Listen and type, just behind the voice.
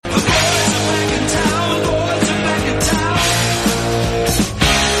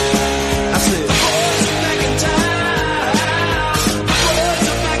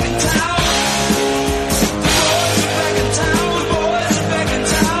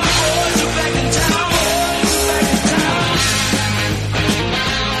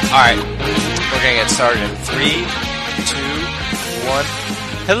Alright, we're gonna get started in 3, 2, 1.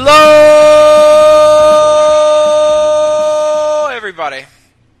 Hello, everybody.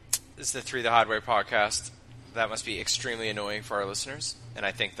 This is the Three the Hard Way podcast. That must be extremely annoying for our listeners, and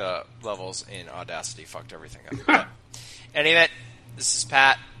I think the levels in Audacity fucked everything up. But in any event, this is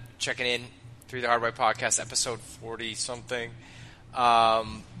Pat checking in. Three the Hard Way podcast, episode 40-something.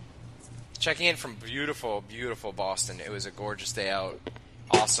 Checking in from beautiful, beautiful Boston. It was a gorgeous day out.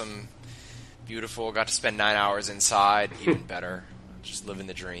 Awesome, beautiful. Got to spend 9 hours inside. Even better. Just living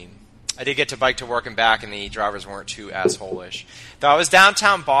the dream. I did get to bike to work and back, and the drivers weren't too asshole-ish. Though I was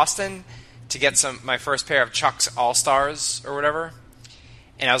downtown Boston to get my first pair of Chuck's All-Stars or whatever,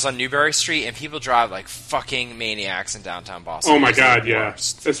 and I was on Newbury Street, and people drive like fucking maniacs in downtown Boston. Oh my god, yeah.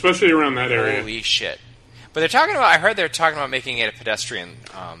 Especially around that area. Holy shit. But I heard they're talking about making it a pedestrian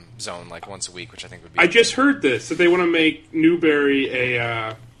zone like once a week, which I think would be... I just heard this, that they want to make Newbury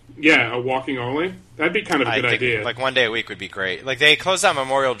a walking only. That'd be kind of a good idea. Like one day a week would be great. Like they close down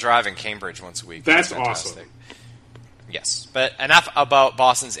Memorial Drive in Cambridge once a week. That's awesome. Yes. But enough about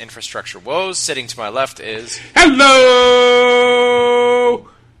Boston's infrastructure woes. Sitting to my left is... Hello!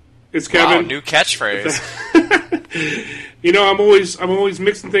 It's Kevin. Wow, new catchphrase. You know, I'm always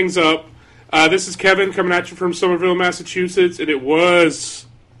mixing things up. This is Kevin coming at you from Somerville, Massachusetts, and it was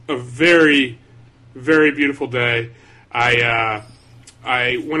a very, very beautiful day. I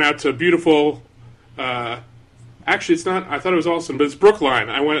went out to a beautiful. Actually, it's not. I thought it was awesome, but it's Brookline.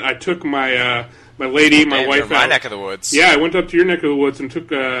 I took my my lady, my wife, my out. neck of the woods. Yeah, I went up to your neck of the woods and took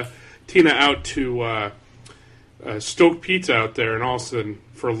Tina out to Stoke Pizza out there in Austin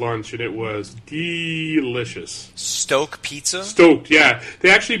for lunch, and it was delicious. Stoke Pizza? Stoked, yeah. They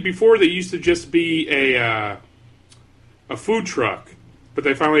actually, before, they used to just be a food truck, but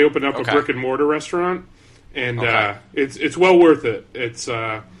they finally opened up a brick and mortar restaurant, and it's well worth it.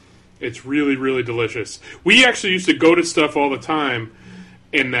 It's really, really delicious. We actually used to go to stuff all the time,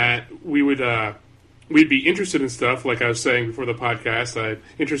 in that we would we'd be interested in stuff, like I was saying before the podcast. I'm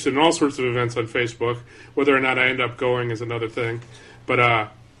interested in all sorts of events on Facebook. Whether or not I end up going is another thing. But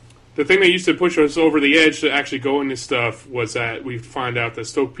the thing that used to push us over the edge to actually go into stuff was that we find out that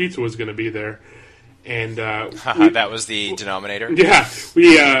Stoke Pizza was going to be there. And that was the denominator? Yeah.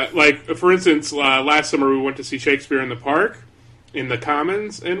 We, like, for instance, last summer we went to see Shakespeare in the Park, in the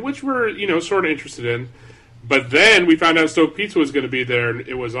Commons, and which we're, sort of interested in. But then we found out Stoke Pizza was going to be there, and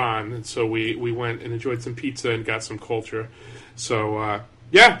it was on. And so we went and enjoyed some pizza and got some culture. So,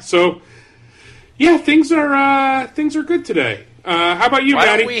 things are good today. How about you, Maddie?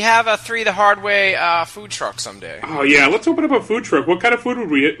 Why don't we have a Three the Hard Way food truck someday? Oh, yeah. Let's open up a food truck. What kind of food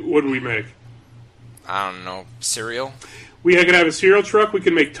would we make? I don't know. Cereal? We could have a cereal truck. We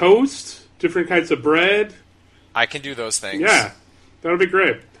can make toast, different kinds of bread. I can do those things. Yeah. That would be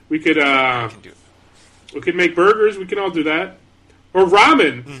great. We could... We could make burgers. We can all do that. Or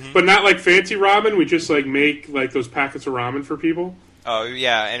ramen, but not like fancy ramen. We just make those packets of ramen for people. Oh,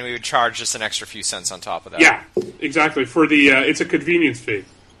 yeah, and we would charge just an extra few cents on top of that. Yeah, exactly. For the it's a convenience fee.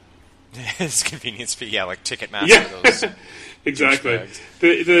 It's a convenience fee, yeah, like Ticketmaster. Yeah, those exactly.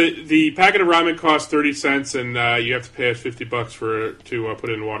 The packet of ramen costs 30 cents, and you have to pay us $50 to put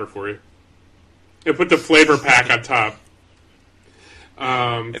it in water for you. And put the flavor pack on top.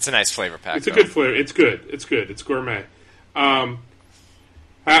 It's a nice flavor pack. It's a good flavor. It's good. It's gourmet.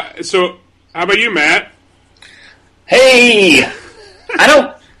 So, how about you, Matt? Hey, I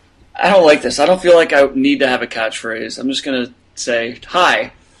don't like this. I don't feel like I need to have a catchphrase. I'm just gonna say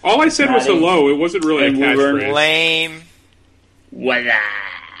hi. All I said was hello. It wasn't really a catchphrase. Lame. What?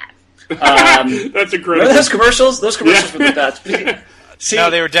 That's incredible. Remember those commercials? Those commercials were the best. See,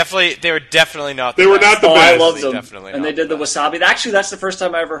 no, they were definitely not. They were not the best. I loved them. Definitely and they did the wasabi. Actually, that's the first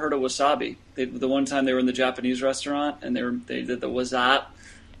time I ever heard of wasabi. The one time they were in the Japanese restaurant and they did the wasat,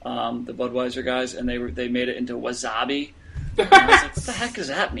 the Budweiser guys, and they made it into wasabi. And I was like, what the heck does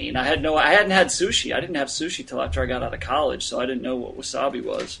that mean? I hadn't had sushi. I didn't have sushi till after I got out of college, so I didn't know what wasabi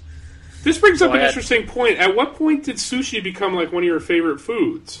was. This brings up an interesting point. At what point did sushi become like one of your favorite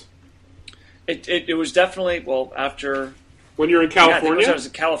foods? It was definitely after. When you're in California? I was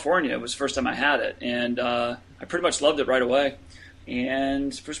in California. It was the first time I had it. And I pretty much loved it right away.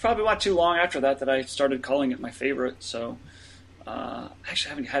 And it was probably not too long after that I started calling it my favorite. So, actually, I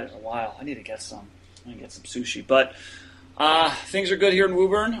haven't had it in a while. I need to get some. I need to get some sushi. But things are good here in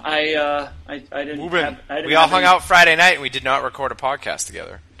Woburn. I didn't we all hung out Friday night, and we did not record a podcast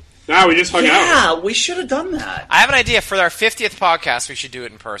together. No, we just hung out. Yeah, we should have done that. I have an idea. For our 50th podcast, we should do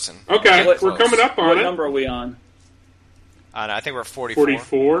it in person. Okay, we're coming up on it. What number are we on? I think we're 44.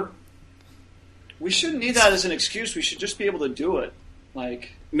 44? We shouldn't need that as an excuse. We should just be able to do it.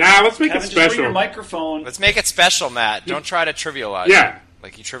 Nah, let's make Kevin, it just bring special. your microphone. Let's make it special, Matt. Don't try to trivialize Yeah. it.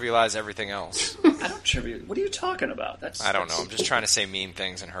 Like you trivialize everything else. I don't tribute. What are you talking about? I don't know. I'm just trying to say mean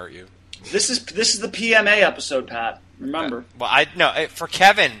things and hurt you. This is the PMA episode, Pat. Remember. For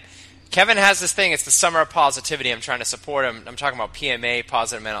Kevin. Kevin has this thing. It's the summer of positivity. I'm trying to support him. I'm talking about PMA,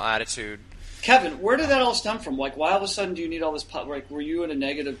 positive mental attitude. Kevin, where did that all stem from? Like, why all of a sudden do you need all this? Like, were you in a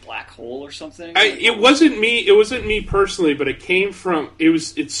negative black hole or something? It wasn't me. It wasn't me personally, but it came from.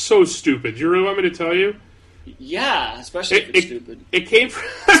 It's so stupid. Do you really want me to tell you? Yeah, especially if it's stupid. It came from.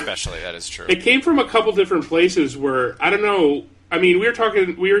 Especially, that is true. It came from a couple different places where I don't know. I mean, we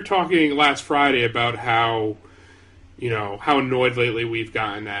were talking last Friday about how, how annoyed lately we've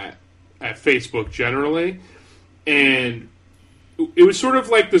gotten at Facebook generally, and it was sort of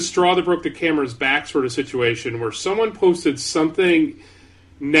like the straw that broke the camera's back sort of situation where someone posted something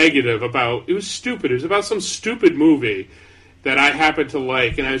negative about, it was stupid, it was about some stupid movie that I happened to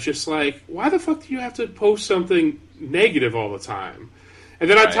like, and I was just like, why the fuck do you have to post something negative all the time? And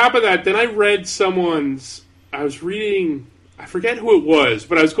then on top of that, then I read I was reading, I forget who it was,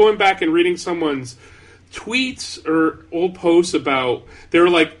 but I was going back and reading someone's tweets or old posts about,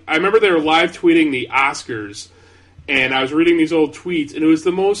 I remember they were live tweeting the Oscars, and I was reading these old tweets, and it was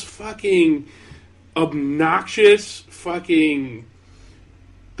the most fucking obnoxious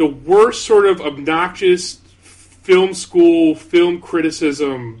the worst sort of obnoxious film school, film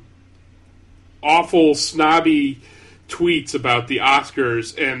criticism, awful, snobby tweets about the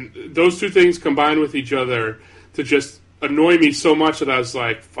Oscars, and those two things combined with each other to just annoy me so much that I was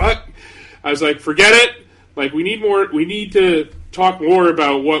like, fuck. I was like, forget it. Like, we need to talk more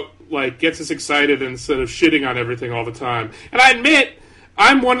about what, gets us excited instead of shitting on everything all the time. And I admit,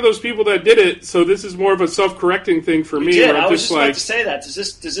 I'm one of those people that did it, so this is more of a self-correcting thing for me. I was just about to say that. Does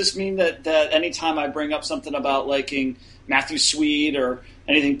this mean that anytime I bring up something about liking Matthew Sweet or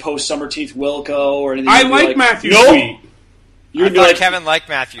anything post Summerteeth Wilco or anything, I like Matthew Sweet. I thought Kevin liked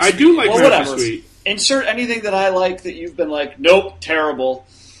Matthew Sweet. I do like Matthew Sweet. Insert anything that I like that you've been like, nope, terrible.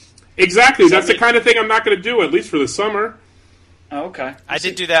 Exactly. That's the kind of thing I'm not going to do, at least for the summer. Oh, okay. I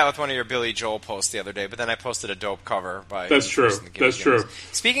did do that with one of your Billy Joel posts the other day, but then I posted a dope cover by. That's true. That's true.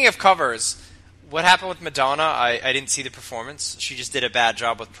 Speaking of covers, what happened with Madonna? I didn't see the performance. She just did a bad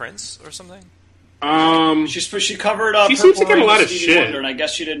job with Prince or something. She covered up. She seems to get a lot of shit, Wonder, and I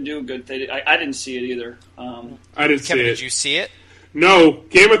guess she didn't do good. I didn't see it either. I didn't see it. Did you see it? No,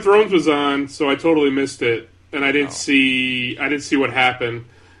 Game of Thrones was on, so I totally missed it, and I didn't see what happened.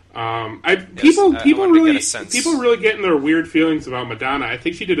 People really getting their weird feelings about Madonna. I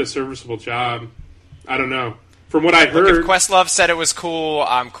think she did a serviceable job. I don't know. From what I heard, if Questlove said it was cool,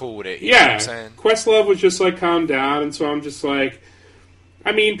 I'm cool with it. You know what I'm saying? Questlove was just like calm down, and so I'm just like,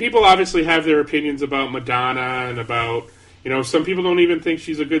 I mean, people obviously have their opinions about Madonna and about, some people don't even think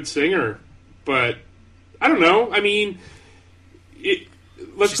she's a good singer, but I don't know. I mean, she's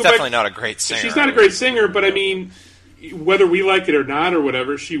definitely not a great singer. She's not a great singer, but I mean, whether we like it or not or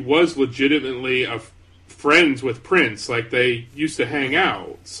whatever, she was legitimately friends with Prince. Like, they used to hang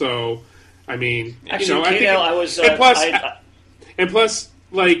out. So, I mean, actually, I think... And plus,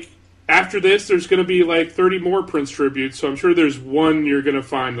 after this, there's going to be, 30 more Prince tributes, so I'm sure there's one you're going to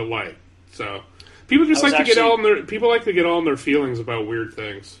find to like. So, people just get all in their feelings about weird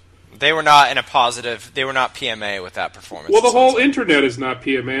things. They were not they were not PMA with that performance. Well, the whole internet is not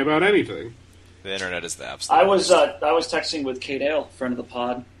PMA about anything. The internet is the absolute. I was texting with Kate Ale, friend of the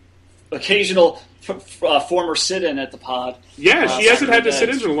pod, occasional former sit-in at the pod. Yeah, she hasn't had to sit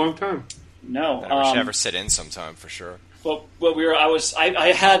in a long time. No, we should have her sit in sometime for sure. Well,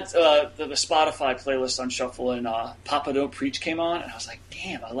 I had the Spotify playlist on shuffle, and Papa Don't Preach came on, and I was like,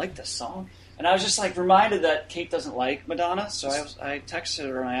 damn, I like this song. And I was just reminded that Kate doesn't like Madonna, so I texted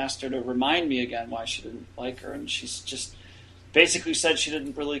her and I asked her to remind me again why she didn't like her, and she's just basically said she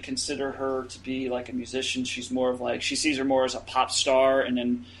didn't really consider her to be like a musician. She's more of she sees her more as a pop star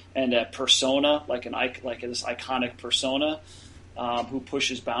and a persona, like this iconic persona who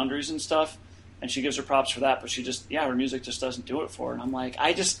pushes boundaries and stuff. And she gives her props for that, but her music just doesn't do it for her. And I'm like,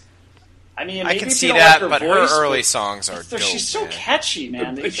 I can see that, but her early songs are dope. She's so catchy,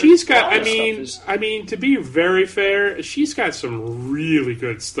 man. She's got, I mean, to be very fair, she's got some really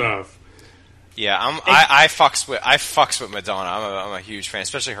good stuff. Yeah, I fucks with Madonna. I'm a huge fan,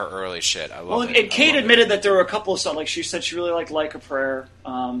 especially her early shit. I love it. And Kate admitted that there were a couple of songs. She said she really liked "Like a Prayer,"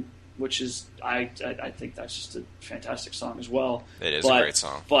 which is I think that's just a fantastic song as well. It is a great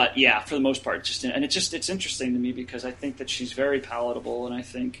song. But yeah, for the most part, it's interesting to me because I think that she's very palatable, and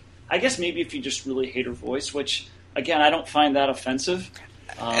I guess maybe if you just really hate her voice, which again I don't find that offensive.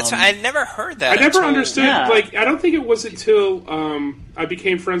 I never heard that. I never understood. Yeah. Like, I don't think it was until I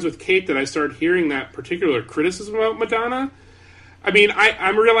became friends with Kate that I started hearing that particular criticism about Madonna. I mean, I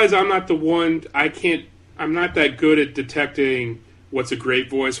realize I'm not the one. I'm not that good at detecting what's a great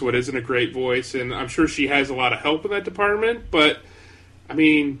voice, what isn't a great voice, and I'm sure she has a lot of help in that department. But I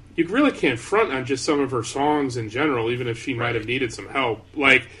mean, you really can't front on just some of her songs in general, even if she might have needed some help.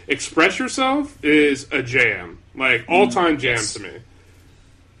 Like, Express Yourself is a jam, like all-time jam to me.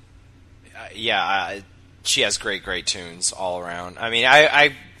 She has great tunes all around. I mean,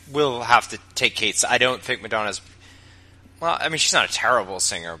 I will have to take Kate's. I don't think Madonna's. Well, I mean, she's not a terrible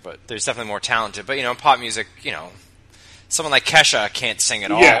singer, but there's definitely more talented. But, in pop music, someone like Kesha can't sing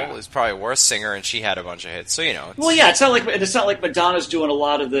at all. Is probably a worse singer, and she had a bunch of hits. So, it's not like Madonna's doing a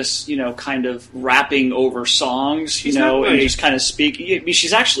lot of this, kind of rapping over songs, and just kind of speaking. I mean,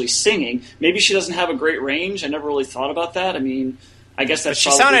 she's actually singing. Maybe she doesn't have a great range. I never really thought about that. I mean, I guess that's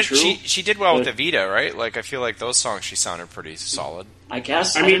probably true. She did well with Evita, right? Like, I feel like those songs she sounded pretty solid. I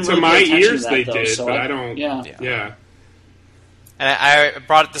guess. I mean, to my ears they did, but I don't. Yeah. And I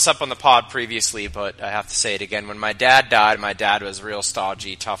brought this up on the pod previously, but I have to say it again. When my dad died, my dad was a real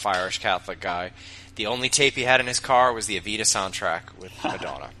stodgy, tough Irish Catholic guy. The only tape he had in his car was the Evita soundtrack with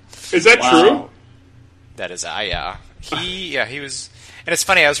Madonna. Is that true? That is, yeah. He was... And it's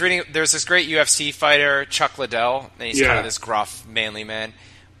funny, I was reading... There's this great UFC fighter, Chuck Liddell, and he's kind of this gruff, manly man.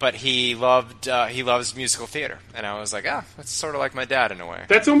 But he loves musical theater. And I was like, that's sort of like my dad in a way.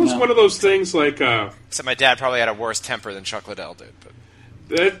 That's almost one of those things like... Except my dad probably had a worse temper than Chuck Liddell did.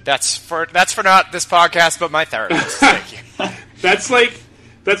 But that's for not this podcast, but my therapist. Thank you. That's like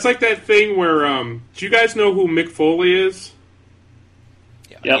that thing where... do you guys know who Mick Foley is?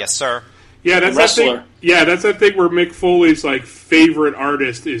 Yeah. Yep. Yes, sir. Yeah, that's that thing. Yeah, that's that thing where Mick Foley's favorite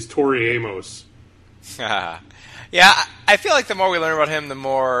artist is Tori Amos. Yeah, I feel like the more we learn about him, the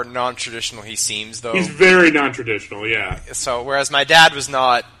more non-traditional he seems, though. He's very non-traditional, yeah. So, whereas my dad was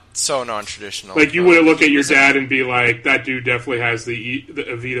not so non-traditional. Like, you wouldn't look at your dad and be like, that dude definitely has the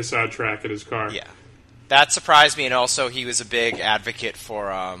Evita soundtrack in his car. Yeah. That surprised me, and also he was a big advocate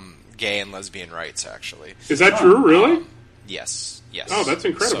for gay and lesbian rights, actually. Is that true, really? Yes. Oh, that's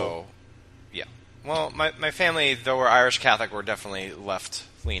incredible. So, yeah. Well, my family, though we're Irish Catholic, we're definitely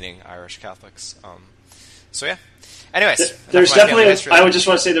left-leaning Irish Catholics. So, yeah. Anyways, there's definitely. I would just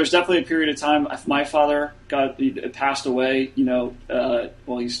want to say there's definitely a period of time. If my father passed away, he's now.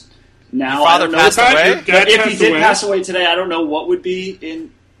 Your father passed away. If he did pass away today, I don't know what would be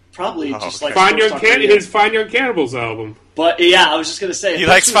in. Probably just like his Fine Young Cannibals album. But yeah, I was just gonna say he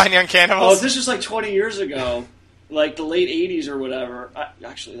likes Fine Young Cannibals. Oh, this was like 20 years ago, like the late 80s or whatever.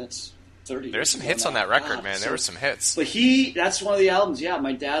 Actually, that's 30. There's some hits on that record, man. There were some hits. But that's one of the albums. Yeah,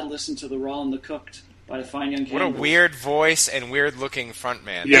 my dad listened to The Raw and the Cooked. By the Fine Young Cannibals. What a weird voice and weird looking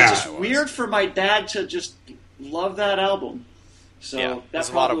frontman. Yeah, it's just weird for my dad to just love that album. So there's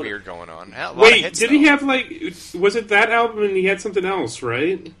a lot of weird going on. Wait, did he have was it that album and he had something else,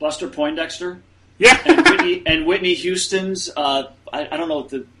 right? Buster Poindexter. Yeah, and Whitney Houston's. I don't know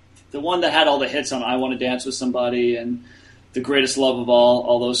the one that had all the hits on I Want to Dance with Somebody and The Greatest Love of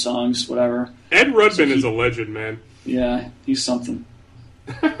All those songs, whatever. Ed Rudman is a legend, man. Yeah, he's something.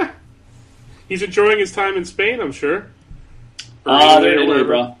 He's enjoying his time in Spain, I'm sure. They're in Italy,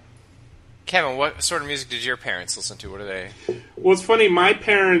 bro. Kevin, what sort of music did your parents listen to? What are they? Well, it's funny. My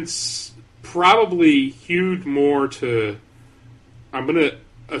parents probably hewed more to. I'm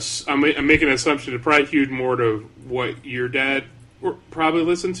making an assumption. It probably hewed more to what your dad probably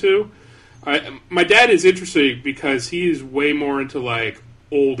listened to. My dad is interesting because he's way more into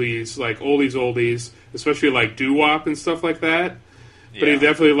oldies, especially doo-wop and stuff like that. But he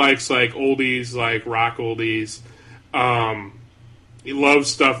definitely likes oldies, rock oldies. He loves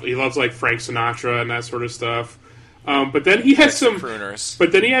stuff. He loves Frank Sinatra and that sort of stuff. But then he has some crooners.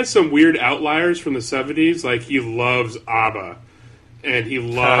 But then he has some weird outliers from the 70s. Like he loves ABBA, and he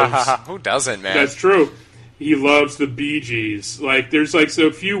loves who doesn't, man? That's true. He loves the Bee Gees. There's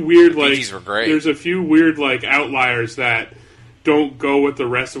a few weird Bee Gees were great. There's a few weird outliers that don't go with the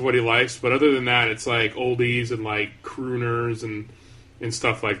rest of what he likes. But other than that, it's oldies and crooners and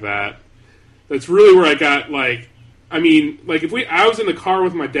stuff like that. That's really where I got if I was in the car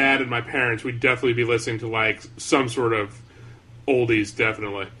with my dad and my parents, we'd definitely be listening to some sort of oldies,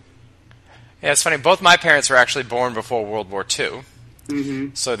 definitely. Yeah, it's funny. Both my parents were actually born before World War II,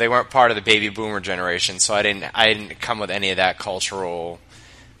 so they weren't part of the baby boomer generation. So I didn't come with any of that cultural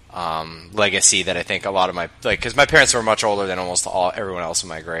legacy that I think a lot of because my parents were much older than almost everyone else in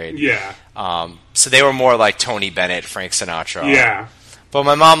my grade. Yeah. So they were more like Tony Bennett, Frank Sinatra. Yeah. But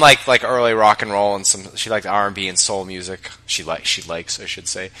my mom liked like early rock and roll and she liked R&B and soul music. She likes, I should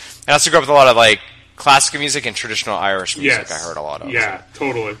say. I also grew up with a lot of like classical music and traditional Irish music. Yes. I heard a lot of. Yeah,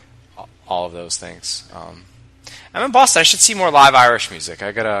 totally. All of those things. I'm in Boston. I should see more live Irish music.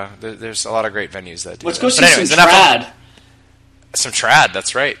 There's a lot of great venues that do Let's that. go see some trad. Some trad,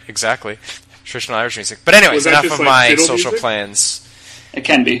 that's right, exactly. Traditional Irish music. But anyways, enough of my social plans. It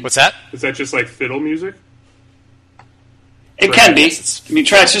can be. What's that? Is that just like fiddle music? It can be. I mean,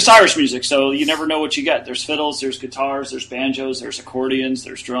 it's just Irish music, so you never know what you get. There's fiddles, there's guitars, there's banjos, there's accordions,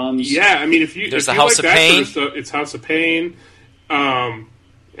 there's drums. Yeah, I mean, if you there's if the you House like of that Pain. Sort of stuff, it's House of Pain.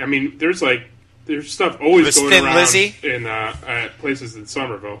 I mean, there's stuff always going Thin around Lizzy? in at places in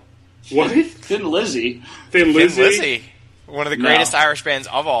Somerville. What? Thin Lizzy. Thin Lizzy. Thin Lizzy. One of the greatest Irish bands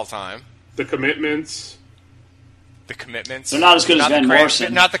of all time. The Commitments. The Commitments. They're not as good as Van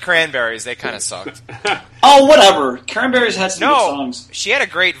Morrison. Not the Cranberries. They kind of sucked. Oh, whatever. Cranberries had some good songs. She had a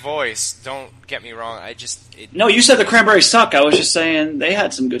great voice. Don't get me wrong. No, you said the Cranberries suck. I was just saying they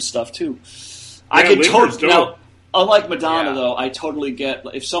had some good stuff too. I could totally. Now, unlike Madonna, though, I totally get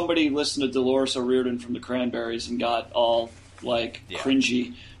if somebody listened to Dolores O'Riordan from the Cranberries and got all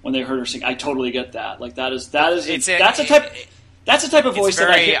cringy when they heard her sing. I totally get that. Like that's a type of voice that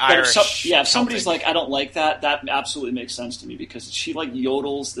I get. Irish, if somebody's like, I don't like that, that absolutely makes sense to me because she like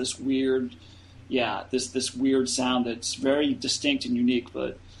yodels this weird, this weird sound that's very distinct and unique.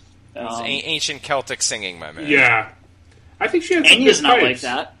 But it's ancient Celtic singing, my man. Yeah, I think she has. Enya's not like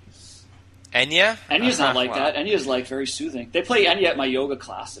that. Enya? Enya's not like that. Enya's like very soothing. They play Enya at my yoga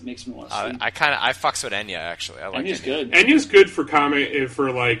class. It makes me want to sleep. I fucks with Enya actually. I like Enya's Enya. good. Enya's good for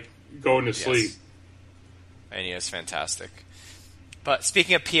for like going to sleep. Enya's fantastic. But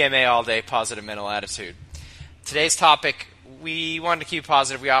speaking of PMA all day, positive mental attitude. Today's topic, we wanted to keep it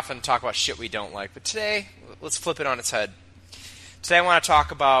positive. We often talk about shit we don't like, but today let's flip it on its head. Today I want to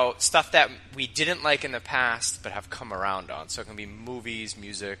talk about stuff that we didn't like in the past but have come around on. So it can be movies,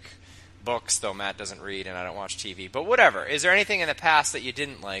 music, books, though Matt doesn't read and I don't watch TV. But whatever. Is there anything in the past that you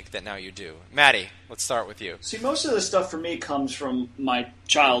didn't like that now you do? Maddie, let's start with you. See, most of this stuff for me comes from my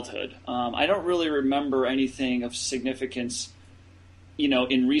childhood. I don't really remember anything of significance,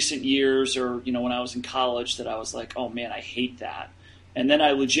 in recent years or, when I was in college that I was like, oh man, I hate that. And then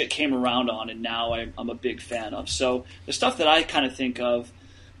I legit came around on and now I'm a big fan of. So the stuff that I kind of think of,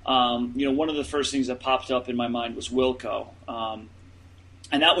 one of the first things that popped up in my mind was Wilco.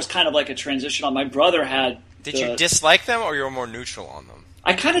 And that was kind of like a transition on. My brother had. Did you dislike them, or you were more neutral on them?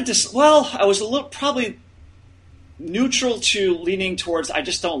 I kind of I was a little probably neutral to leaning towards. I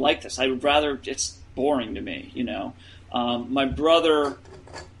just don't like this. I would rather it's boring to me. My brother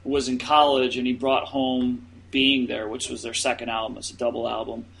was in college and he brought home Being There, which was their second album. It's a double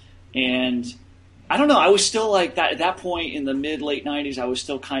album, and I don't know. I was still like that at that point in the late '90s. I was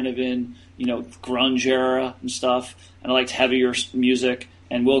still kind of in grunge era and stuff, and I liked heavier music.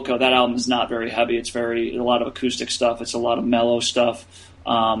 And Wilco, that album is not very heavy. It's a lot of acoustic stuff. It's a lot of mellow stuff.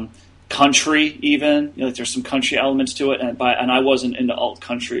 Country even. There's some country elements to it. And I wasn't into alt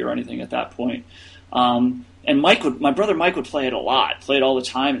country or anything at that point. And my brother Mike would play it a lot. Play it all the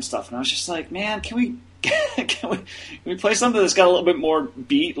time and stuff. And I was just like, man, can we play something that's got a little bit more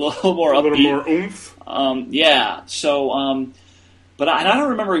beat, a little more upbeat? A little more oomph? Yeah. So, but I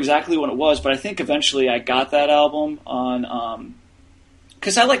don't remember exactly when it was, but I think eventually I got that album on...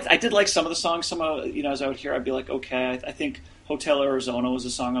 Because I did like some of the songs. Some of as I would hear, I'd be like, okay. I think Hotel Arizona was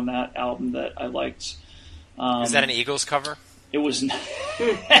a song on that album that I liked. Is that an Eagles cover? It was no,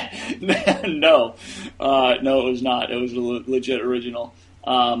 no, it was not. It was a legit original.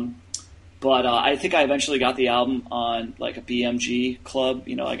 But I think I eventually got the album on like a BMG club.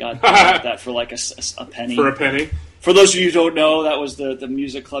 I got that for like a penny. For a penny. For those of you who don't know, that was the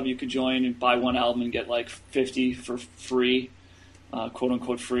music club you could join and buy one album and get like 50 for free. Quote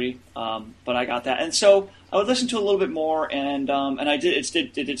unquote free, but I got that, and so I would listen to a little bit more, and I did.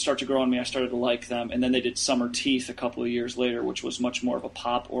 It did start to grow on me. I started to like them, and then they did Summer Teeth a couple of years later, which was much more of a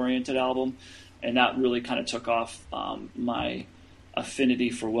pop oriented album, and that really kind of took off my affinity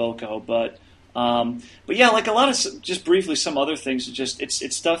for Wilco. But yeah, like a lot of just briefly some other things.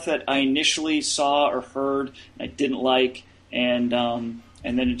 It's stuff that I initially saw or heard and I didn't like, and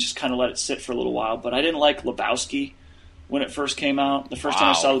then it just kind of let it sit for a little while. But I didn't like Lebowski when it first came out. The first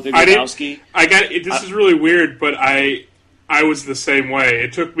time I saw The Big Lebowski. This is really weird, but I was the same way.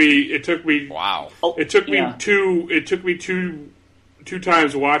 It took me. Wow. It took me two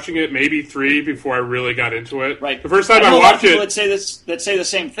times watching it, maybe three, before I really got into it. Right. The first time I watched it, that say the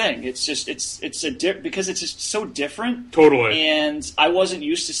same thing. It's just because it's just so different. Totally. And I wasn't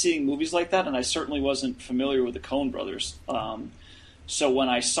used to seeing movies like that, and I certainly wasn't familiar with the Coen Brothers. So when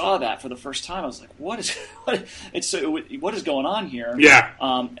I saw that for the first time, I was like, "What is what is going on here?" Yeah.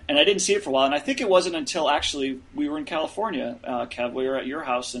 And I didn't see it for a while. And I think it wasn't until actually we were in California, Kev. We were at your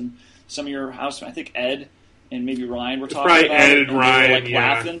house, and some of your house, I think Ed and maybe Ryan were talking about Ed it. And Ryan, they were,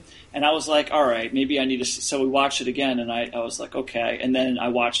 laughing. And I was like, all right, maybe I need to. So we watched it again, and I was like, okay. And then I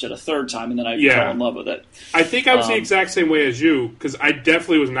watched it a third time, and then I fell in love with it. I think I was the exact same way as you, because I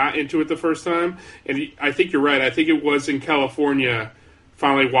definitely was not into it the first time. And I think you're right. I think it was in California,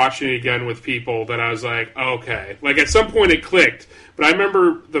 finally watching it again with people, that I was like, okay. Like, at some point it clicked. But I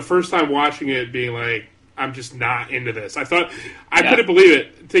remember the first time watching it being like, I'm just not into this. I couldn't believe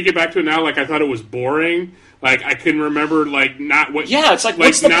it. Thinking back to it now, like, I thought it was boring. Like, I couldn't remember, like, not what... Yeah, it's like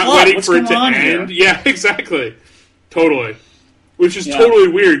what's the not plot? waiting What's for it to going on end. here? Yeah, exactly. Totally. Which is totally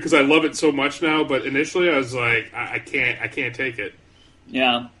weird, because I love it so much now, but initially I was like, I can't take it.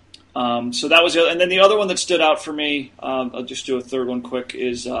 Yeah. So that was it. And then the other one that stood out for me, I'll just do a third one quick,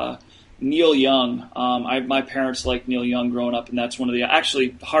 is Neil Young. My parents liked Neil Young growing up, and that's one of the...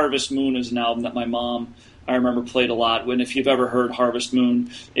 Actually, Harvest Moon is an album that my mom... I remember played a lot. When if you've ever heard Harvest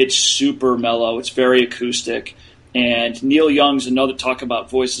Moon, it's super mellow. It's very acoustic. And Neil Young's another talk about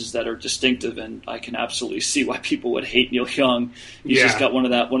voices that are distinctive, and I can absolutely see why people would hate Neil Young. He's just got one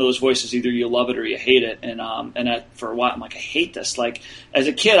of those voices. Either you love it or you hate it. And for a while, I'm like, I hate this. Like as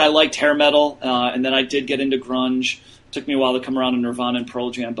a kid, I liked hair metal, and then I did get into grunge. It took me a while to come around to Nirvana and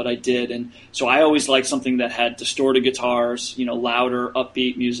Pearl Jam, but I did. And so I always liked something that had distorted guitars, louder,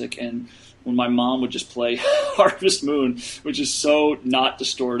 upbeat music. And when my mom would just play Harvest Moon, which is so not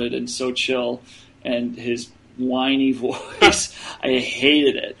distorted and so chill, and his whiny voice, I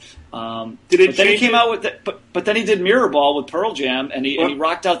hated it. Then he came out with but then he did Mirrorball with Pearl Jam, and he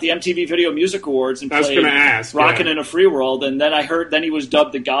rocked out the MTV Video Music Awards and played "Rockin' in a Free World." And then I heard he was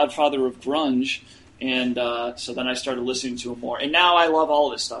dubbed the Godfather of grunge, and so then I started listening to him more. And now I love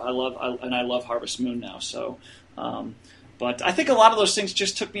all this stuff. I love Harvest Moon now. So. But I think a lot of those things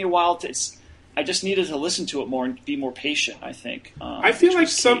just took me a while I just needed to listen to it more and be more patient, I think. I feel like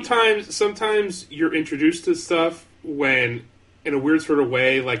sometimes you're introduced to stuff when, in a weird sort of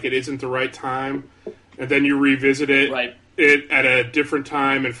way, like it isn't the right time, and then you revisit it, at a different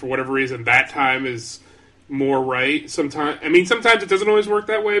time, and for whatever reason, that time is more right. Sometimes it doesn't always work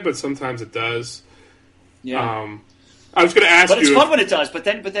that way, but sometimes it does. Yeah. I was going to ask you. But it's fun when it does. But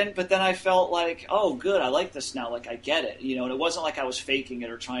then I felt like, oh, good, I like this now. Like I get it, and it wasn't like I was faking it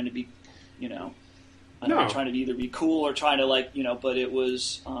or trying to be, trying to either be cool or trying to But it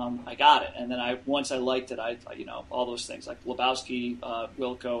was, I got it. And then once I liked it, all those things like Lebowski,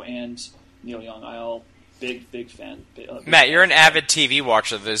 Wilco, and Neil Young. I all big fan. Matt, you're an avid TV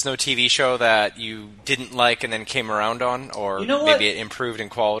watcher. There's no TV show that you didn't like and then came around on, or maybe it improved in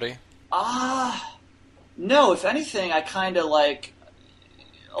quality. No, if anything, I kind of like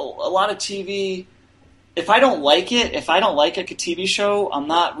a lot of TV. If I don't like a TV show, I'm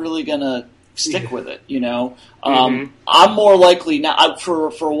not really gonna stick with it. I'm more likely now. For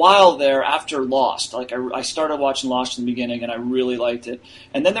a while there, after Lost, like I started watching Lost in the beginning, and I really liked it.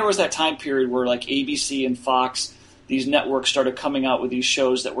 And then there was that time period where like ABC and Fox, these networks started coming out with these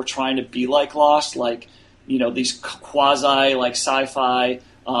shows that were trying to be like Lost, like these quasi like sci-fi.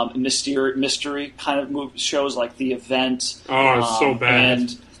 Mystery kind of shows like The Event. Oh, so bad.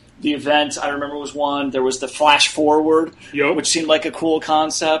 And The Event, I remember, was one. There was the Flash Forward, which seemed like a cool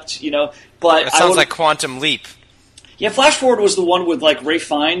concept, But it sounds like Quantum Leap. Yeah, Flash Forward was the one with like Ray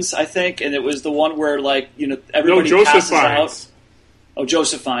Fiennes, I think, and it was the one where like everybody passes out. Oh,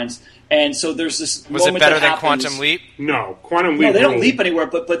 Joseph Fiennes. And so there's this. Was it better than Quantum Leap? No, Quantum Leap. No, they don't leap anywhere,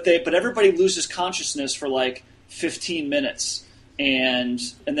 but everybody loses consciousness for like 15 minutes. And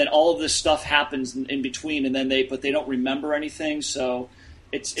then all of this stuff happens in between, and then they don't remember anything. So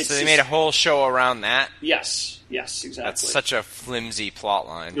it's so they made a whole show around that. Yes, exactly. That's such a flimsy plot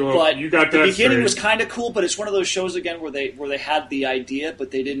line. Well, but you got the beginning was kind of cool, but it's one of those shows again where they had the idea, but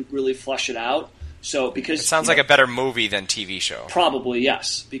they didn't really flesh it out. So because it sounds like a better movie than TV show. Probably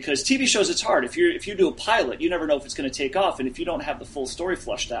yes, because TV shows it's hard. If you do a pilot, you never know if it's going to take off, and if you don't have the full story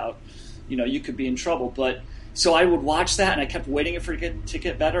fleshed out, you could be in trouble. But so I would watch that, and I kept waiting for it to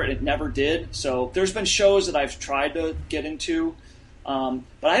get better, and it never did. So there's been shows that I've tried to get into, but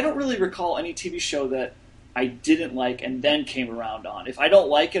I don't really recall any TV show that I didn't like and then came around on. If I don't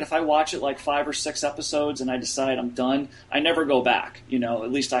like it, if I watch it like 5 or 6 episodes and I decide I'm done, I never go back.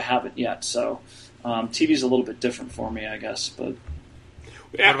 At least I haven't yet. So TV's a little bit different for me, I guess. But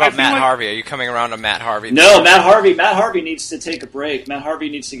what about Matt Harvey? Are you coming around to Matt Harvey? No, Matt Harvey. Matt Harvey needs to take a break. Matt Harvey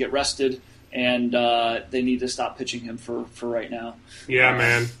needs to get rested. And they need to stop pitching him for right now. Yeah,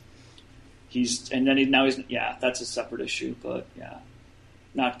 man. That's a separate issue, but yeah.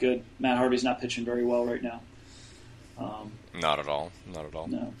 not good. Matt Harvey's not pitching very well right now. Not at all. Not at all.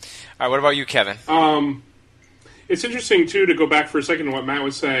 No. All right, what about you, Kevin? It's interesting, too, to go back for a second to what Matt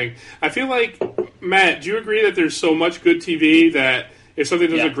was saying. I feel like, Matt, do you agree that there's so much good TV that if something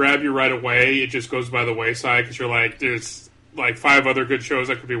doesn't grab you right away, it just goes by the wayside because you're like, there's like 5 other good shows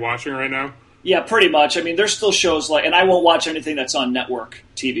I could be watching right now? Yeah, pretty much. I mean, there's still shows like, and I won't watch anything that's on network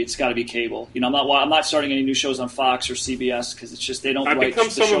TV. It's got to be cable. You know, I'm not starting any new shows on Fox or CBS because it's just they don't write the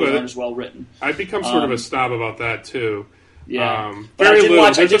shows aren't as well written. I've become sort of a snob about that too. Yeah, but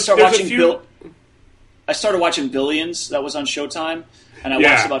I did start watching. I started watching Billions. That was on Showtime, and I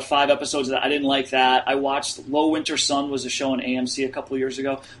watched about 5 episodes of that. I didn't like that. I watched Low Winter Sun was a show on AMC a couple of years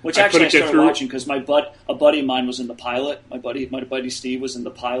ago, which actually I started watching because a buddy of mine was in the pilot. My buddy Steve was in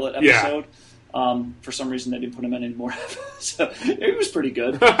the pilot episode. Yeah. For some reason, they didn't put him in anymore. So it was pretty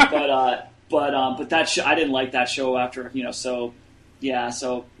good, but that show, I didn't like that show after So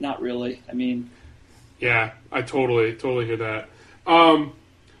not really. I mean, yeah, I totally hear that.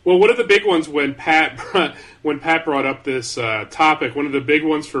 Well, one of the big ones when Pat brought up this topic, one of the big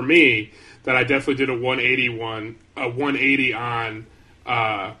ones for me that I definitely did a 180 on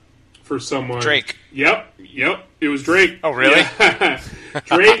for someone. Drake. Yep, it was Drake. Oh, really? Yeah.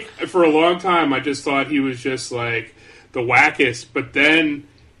 Drake, for a long time, I just thought he was just like the wackest, but then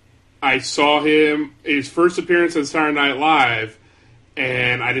I saw his first appearance on Saturday Night Live,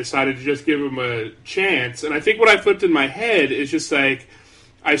 and I decided to just give him a chance. And I think what I flipped in my head is just like,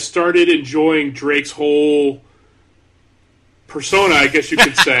 I started enjoying Drake's whole persona, I guess you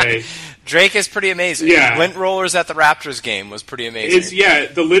could say. Drake is pretty amazing. Yeah. Lint Rollers at the Raptors game was pretty amazing.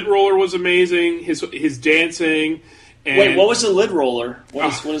 The lid roller was amazing. His dancing. And wait, what was the lid roller?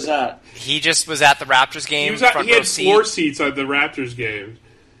 What is that? He just was at the Raptors game. He had floor seats at the Raptors game.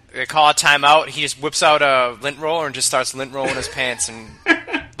 They call a timeout. He just whips out a lint roller and just starts lint rolling his pants and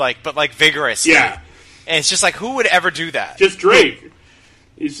but vigorously. Yeah. And it's just like, who would ever do that? Just Drake.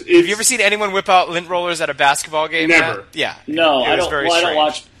 Have you ever seen anyone whip out lint rollers at a basketball game? Never. Matt? Yeah. No, I don't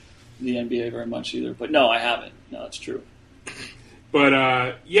watch the NBA very much either. But no, I haven't. No, that's true. But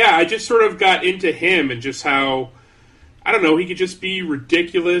I just sort of got into him and just how, I don't know, he could just be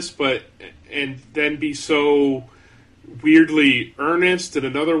ridiculous, and then be so weirdly earnest in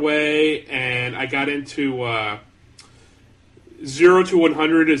another way. And I got into 0 to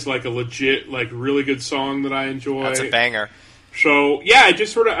 100 is like a legit, like really good song that I enjoy. That's a banger. So yeah, I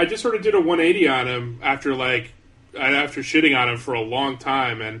just sort of did a 180 on him after shitting on him for a long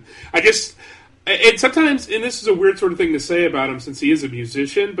time, and sometimes, and this is a weird sort of thing to say about him since he is a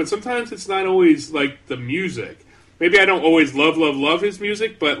musician, but sometimes it's not always like the music. Maybe I don't always love his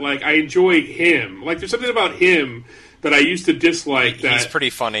music, but like I enjoy him. Like there's something about him that I used to dislike. He's pretty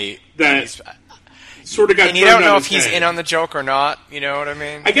funny. Sort of got. And you don't know if he's in on the joke or not. You know what I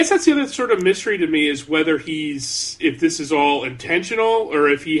mean? I guess that's the other sort of mystery to me is whether if this is all intentional or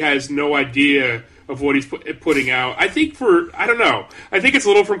if he has no idea of what he's putting out. I don't know. I think it's a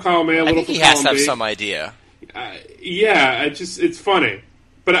little from column A, a little from column B. He has to have some idea. It's funny.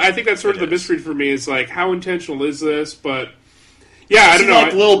 But I think that's sort of the mystery for me is like, how intentional is this? But yeah, I don't know.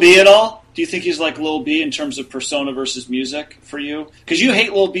 Like Lil B at all? Do you think he's like Lil B in terms of persona versus music for you? Because you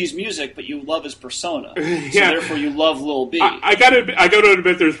hate Lil B's music, but you love his persona. So therefore you love Lil B. I got to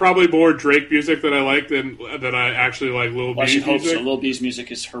admit, there's probably more Drake music that I like than I actually like Lil B's music. I should hope so. Lil B's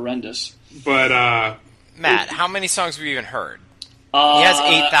music is horrendous. But Matt, how many songs have you even heard? He has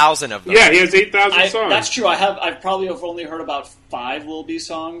 8,000 of them. Yeah, he has 8,000 songs. That's true. I've probably only heard about 5 Lil B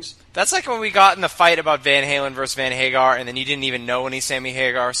songs. That's like when we got in the fight about Van Halen versus Van Hagar, and then you didn't even know any Sammy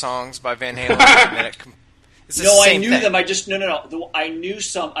Hagar songs by Van Halen. I knew them. I just no. I knew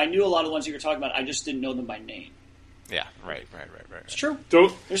some. I knew a lot of the ones you were talking about. I just didn't know them by name. Yeah, right. It's true.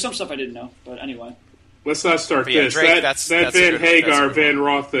 There's some stuff I didn't know, but anyway. Let's not start this. Drake, that Van Hagar, Van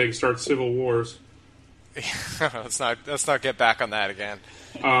Roth thing starts civil wars. let's not get back on that again.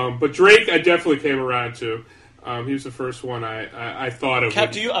 But Drake, I definitely came around to. He was the first one I thought of.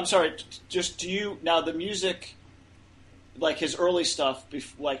 Kev, now the music, like his early stuff,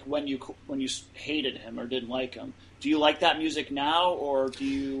 like when you hated him or didn't like him? Do you like that music now, or do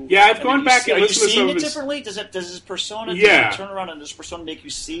you? Yeah, I've gone back and listened to some of his... Are you seeing it differently? Does his persona turn around and does his persona make you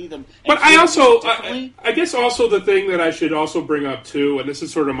see them? But I also, I guess also the thing that I should also bring up too, and this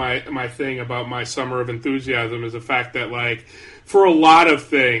is sort of my thing about my summer of enthusiasm, is the fact that like for a lot of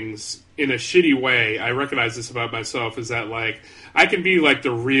things, in a shitty way, I recognize this about myself, is that like I can be like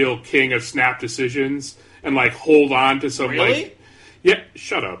the real king of snap decisions and like hold on to some really?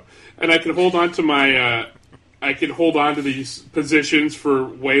 Shut up. And I can hold on to my. I can hold on to these positions for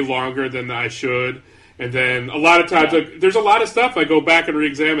way longer than I should, And then a lot of times, there's a lot of stuff I go back and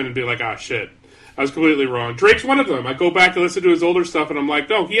re-examine and be like, ah, shit, I was completely wrong. Drake's one of them. I go back and listen to his older stuff, and I'm like,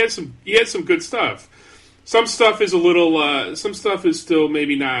 no, he has some good stuff. Some stuff is a little, some stuff is still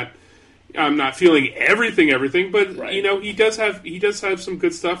maybe not. I'm not feeling everything, but right. He does have some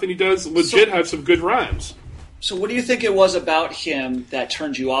good stuff, and he does legit have some good rhymes. So what do you think it was about him that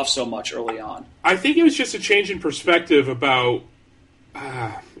turned you off so much early on? I think it was just a change in perspective about.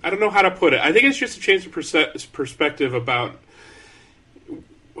 I don't know how to put it. I think it's just a change in perspective about.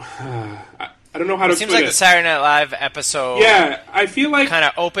 I don't know how to. It seems like the Saturday Night Live episode. Yeah, I feel like kind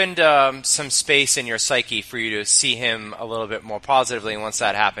of opened some space in your psyche for you to see him a little bit more positively. And once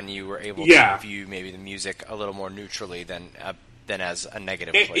that happened, you were able to view maybe the music a little more neutrally than as a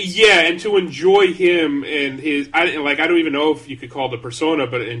negative place. Yeah, and to enjoy him and his. I don't even know if you could call it the persona,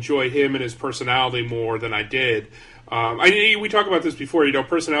 but enjoy him and his personality more than I did. We talked about this before.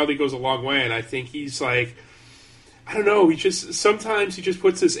 Personality goes a long way, and I think he's like. I don't know. Sometimes he just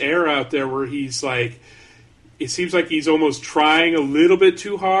puts this air out there where he's like, it seems like he's almost trying a little bit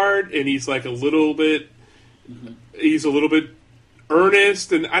too hard, and he's like he's a little bit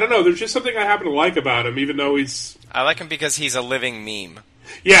earnest, and I don't know. There's just something I happen to like about him, even though I like him because he's a living meme.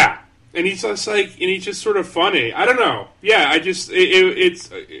 Yeah, and he's just he's just sort of funny. I don't know. Yeah, it's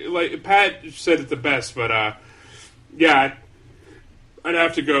like Pat said it the best, but yeah, I'd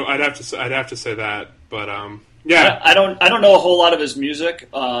have to say that, but yeah, I don't know a whole lot of his music,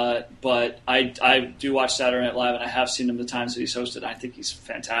 but I do watch Saturday Night Live, and I have seen him the times that he's hosted. I think he's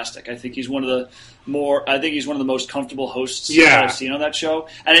fantastic. I think he's one of the most comfortable hosts that I've seen on that show.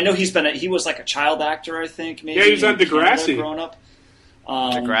 And I know he was like a child actor, I think. Maybe he was on Degrassi growing up.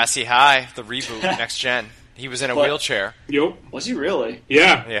 Degrassi High, the reboot, Next Gen. He was in a wheelchair. Yep. Was he really?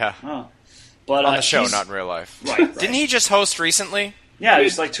 Yeah. Huh. But on the show, not in real life. Right. Didn't he just host recently? Yeah, it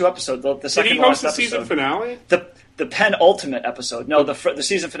was like 2 episodes. The second Did he host the season finale? The penultimate episode. No, the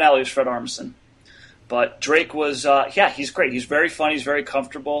season finale was Fred Armisen. But Drake was, he's great. He's very funny. He's very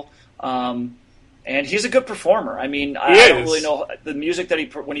comfortable. And he's a good performer. I mean, I don't really know the music that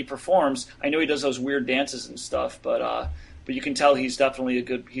when he performs. I know he does those weird dances and stuff, but you can tell he's definitely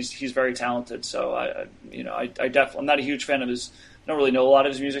he's very talented. So I'm not a huge fan of his. I don't really know a lot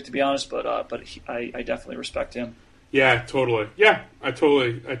of his music, to be honest, but I definitely respect him. Yeah, totally. Yeah, I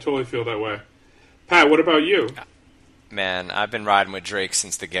totally feel that way. Pat, what about you? Man, I've been riding with Drake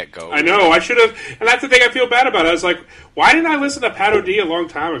since the get-go. I know, I should have, and that's the thing I feel bad about. I was like, why didn't I listen to Pat O.D. a long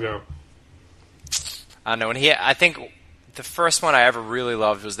time ago? I know, and I think the first one I ever really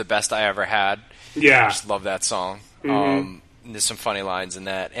loved was The Best I Ever Had. Yeah. I just love that song. Mm-hmm. There's some funny lines in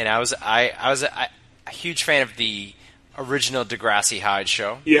that. And I was a huge fan of the original Degrassi Hyde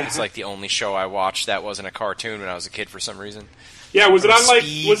show. Yeah. It's like the only show I watched that wasn't a cartoon when I was a kid for some reason. Yeah, was it on like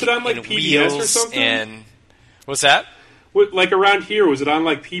PBS or something? And what's that? Like around here, was it on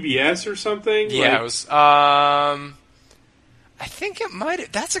like PBS or something? Yeah, it was. I think it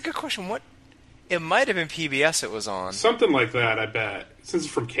might. That's a good question. It might have been PBS. It was on something like that. I bet since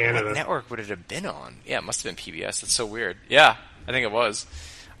it's from Canada. What network would it have been on? Yeah, it must have been PBS. That's so weird. Yeah, I think it was.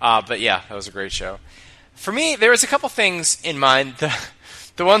 But yeah, that was a great show. For me, there was a couple things in mind.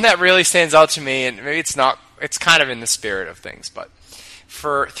 The one that really stands out to me, and maybe it's not. It's kind of in the spirit of things, but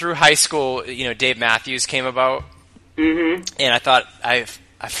through high school, Dave Matthews came about, and I thought I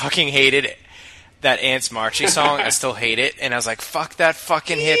fucking hated that Ants Marchie song. I still hate it, and I was like, "Fuck that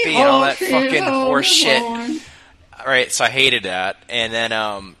fucking hippie and all that fucking horse shit." All right, so I hated that, and then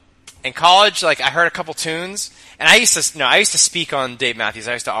in college, like I heard a couple tunes, and I used to speak on Dave Matthews.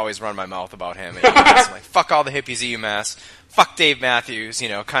 I used to always run my mouth about him, and I was like, "Fuck all the hippies at UMass." Fuck Dave Matthews,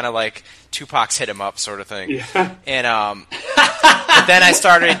 kind of like Tupac's Hit 'Em Up sort of thing. Yeah. And but then I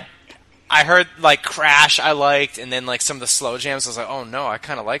heard like Crash I liked, and then like some of the slow jams. I was like, oh no, I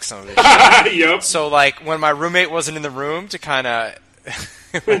kind of like some of this shit. Yep. So like when my roommate wasn't in the room to kind of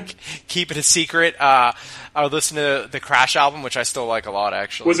like, keep it a secret, I would listen to the Crash album, which I still like a lot,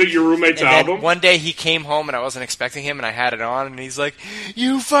 actually. Was it your roommate's album? Then one day he came home, and I wasn't expecting him, and I had it on, and he's like,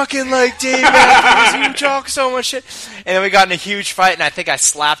 "You fucking like Dave Matthews, you talk so much shit." And then we got in a huge fight, and I think I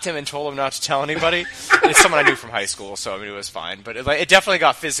slapped him and told him not to tell anybody. It's someone I knew from high school, so I mean, it was fine. But it definitely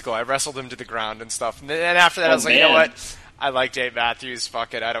got physical. I wrestled him to the ground and stuff. And then after that, I was like, you know what? I like Dave Matthews.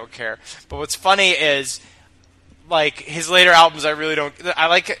 Fuck it. I don't care. But what's funny is, like, his later albums, I really don't... I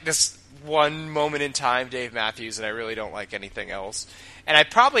like this one moment in time, Dave Matthews, and I really don't like anything else. And I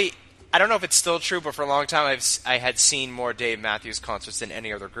probably I don't know if it's still true, but for a long time I had seen more Dave Matthews concerts than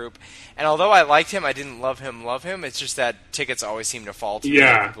any other group. And although I liked him, I didn't love him. It's just that tickets always seem to fall to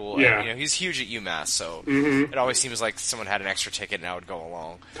people. Yeah. And, he's huge at UMass, so it always seems like someone had an extra ticket and I would go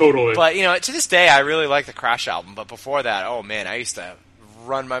along. Totally. But, to this day, I really like the Crash album. But before that, oh man, I used to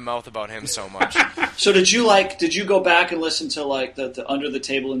run my mouth about him so much. So did you go back and listen to like the Under the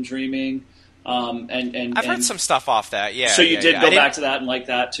Table and Dreaming? I've heard some stuff off that, yeah. So you did go back to that and like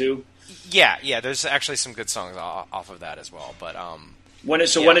that too? Yeah. There's actually some good songs off of that as well. But when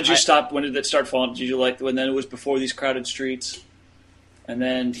did you stop? When did it start falling? Did you like when then it was Before These Crowded Streets, and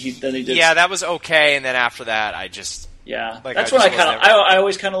then he did? Yeah, that was okay. And then after that, I just that's when I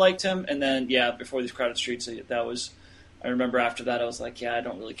always kind of liked him. And then Before These Crowded Streets, that was. I remember after that, I was like, I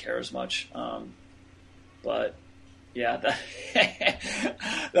don't really care as much. But yeah,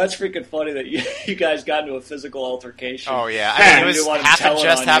 that's freaking funny that you guys got into a physical altercation. Oh yeah, it was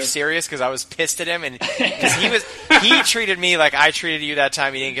half serious because I was pissed at him, and because he treated me like I treated you that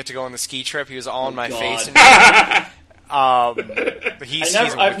time. He didn't get to go on the ski trip. He was all in my face. But he's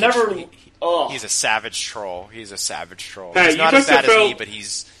a savage troll. He's a savage troll. He's not as bad as me, but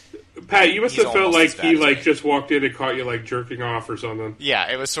he's. Pat, you must have felt like he just walked in and caught you jerking off or something.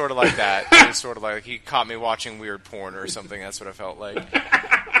 Yeah, it was sort of like that. It was sort of like he caught me watching weird porn or something. That's what it felt like.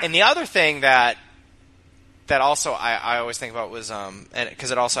 And the other thing that also I always think about was and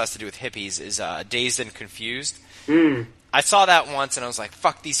because it also has to do with hippies is Dazed and Confused. I saw that once and I was like,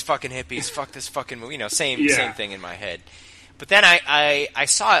 "Fuck these fucking hippies! Fuck this fucking movie!" Same thing in my head. But then I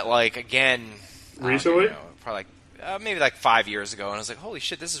saw it again recently, probably maybe 5 years ago, and I was like, holy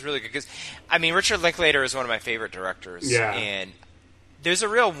shit, this is really good. Because, Richard Linklater is one of my favorite directors. Yeah. And there's a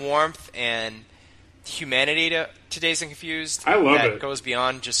real warmth and humanity to Dazed and Confused. I love that it. Goes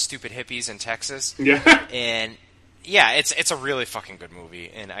beyond just stupid hippies in Texas. Yeah. And, yeah, it's a really fucking good movie,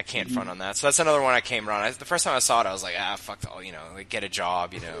 and I can't front on that. So that's another one I came around. The first time I saw it, I was like, fuck all, get a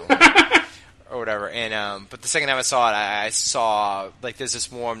job, or whatever. And but the second time I saw it, I saw, there's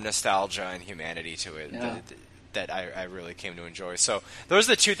this warm nostalgia and humanity to it. Yeah. That I really came to enjoy. So those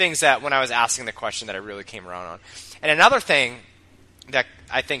are the two things that when I was asking the question that I really came around on. And another thing that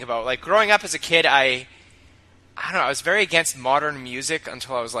I think about, growing up as a kid, I don't know, I was very against modern music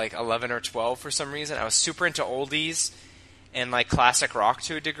until I was 11 or 12 for some reason. I was super into oldies and classic rock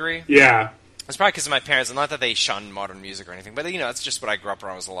to a degree. Yeah. It's probably because of my parents, and not that they shunned modern music or anything, but it's just what I grew up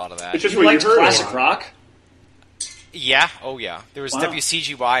around was a lot of that. It's just you liked classic rock? Yeah, oh yeah. There was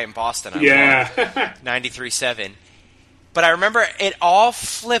WCGY in Boston. 93.7. But I remember it all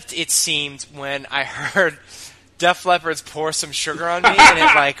flipped, it seemed, when I heard Def Leppard's Pour Some Sugar on Me, and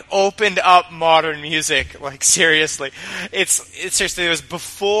it opened up modern music. Seriously. It's seriously, it was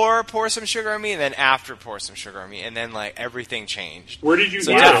before Pour Some Sugar on Me, and then after Pour Some Sugar on Me, and then everything changed. Where did you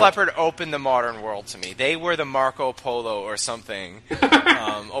So Def Leppard opened the modern world to me. They were the Marco Polo or something,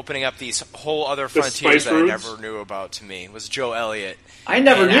 opening up these whole other frontiers that I never knew about to me. It was Joe Elliott. I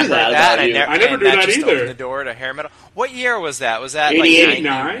never knew that about you. I never knew that just either. Opened the door to hair metal. What year was that? Was that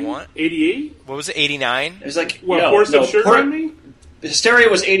 89? 88? What was it? 89? It was Pour Some Sugar on Me? Hysteria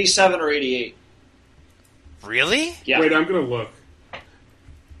was 87 or 88. Really? Yeah. Wait, I'm gonna look.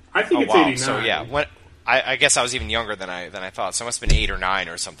 I think it's 89. So yeah, I guess I was even younger than I thought. So it must have been 8 or 9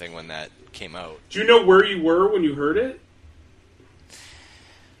 or something when that came out. Do you know where you were when you heard it?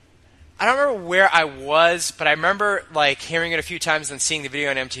 I don't remember where I was, but I remember hearing it a few times and seeing the video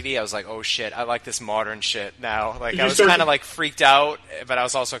on MTV. I was like, "Oh shit, I like this modern shit now." I was kind of freaked out, but I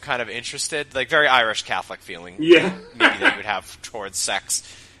was also kind of interested. Very Irish Catholic feeling. Yeah, maybe that you would have towards sex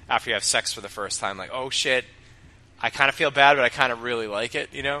after you have sex for the first time. Oh shit, I kind of feel bad, but I kind of really like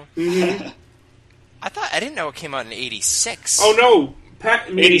it. Mm-hmm. I didn't know it came out in '86. Oh no.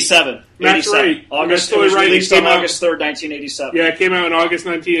 87. That's 87. Right. August. It was released on August 3rd, 1987. Yeah, it came out in August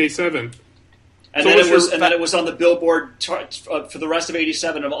 1987. And then it was on the Billboard chart for the rest of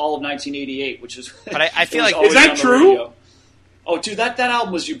 '87 and all of 1988, which is. But I feel is that true? Radio. Oh, dude, that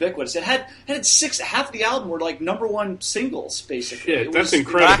album was ubiquitous. It had half of the album were number one singles, basically. Shit, that's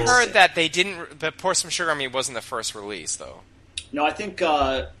incredible. I heard that they didn't. But Pour Some Sugar on Me wasn't the first release, though. No, I think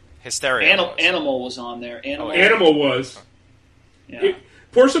Hysteria. Animal was on there. Animal was. Yeah.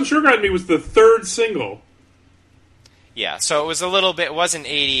 Pour Some Sugar on Me was the third single. Yeah, so it was a little bit. It wasn't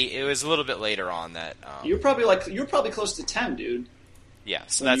 80. It was a little bit later on that. You're probably close to 10, dude. Yeah,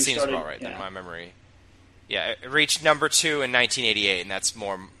 so that seems about right. Then my memory. Yeah, it reached number 2 in 1988, and that's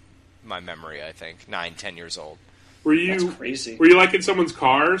more my memory. I think 9-10 years old. That's crazy. Were you in someone's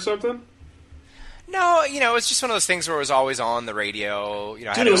car or something? No, it's just one of those things where it was always on the radio.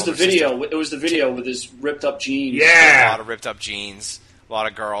 Dude, it was the video. It was the video with his ripped up jeans. Yeah, a lot of ripped up jeans. a lot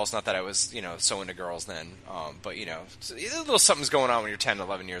of girls. Not that I was, so into girls then, but a little something's going on when you're 10,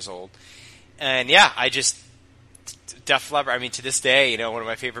 11 years old. And yeah, I just Def Leppard. I mean, to this day, one of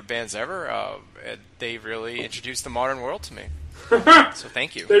my favorite bands ever. They really introduced the modern world to me. So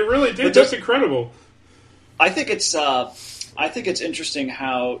thank you. They really did. That's incredible. I think it's interesting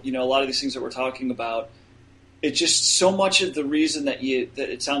how a lot of these things that we're talking about. It's just so much of the reason that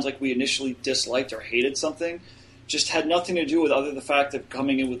it sounds like we initially disliked or hated something just had nothing to do with other than the fact of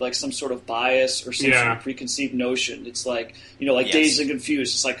coming in with like some sort of bias or some sort of preconceived notion. It's like, yes. Dazed and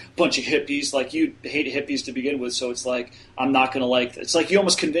Confused. It's like a bunch of hippies. Like you hate hippies to begin with, so it's like, I'm not going to like it. It's like you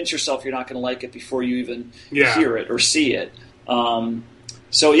almost convince yourself you're not going to like it before you even hear it or see it.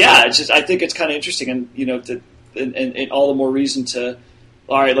 So yeah, it's just, I think it's kind of interesting and, and all the more reason to,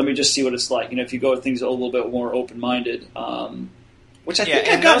 all right, let me just see what it's like. If you go with things a little bit more open-minded, which I think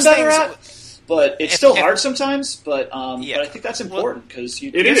I've gotten better at. But it's still hard sometimes. But I think that's important because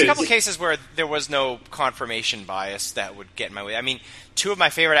there's a couple cases where there was no confirmation bias that would get in my way. I mean, two of my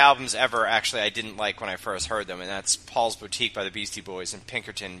favorite albums ever, actually, I didn't like when I first heard them, and that's Paul's Boutique by the Beastie Boys and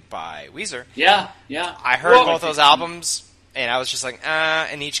Pinkerton by Weezer. Yeah. I heard both those albums, and I was just like,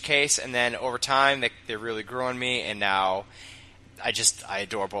 in each case. And then over time, they really grew on me, and now I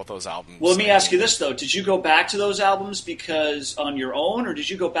adore both those albums. Well, let me ask you this, though. Did you go back to those albums because on your own, or did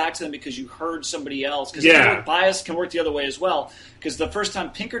you go back to them because you heard somebody else? Because bias can work the other way as well. Because the first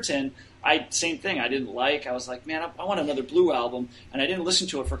time Pinkerton, same thing. I didn't like. I was like, man, I want another Blue album. And I didn't listen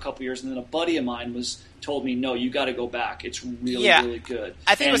to it for a couple years. And then a buddy of mine told me, no, you got to go back. It's really, really good.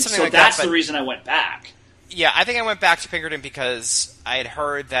 I think it was something like that's the reason I went back. Yeah, I think I went back to Pinkerton because I had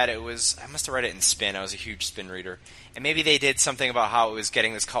heard that I must have read it in Spin. I was a huge Spin reader. And maybe they did something about how it was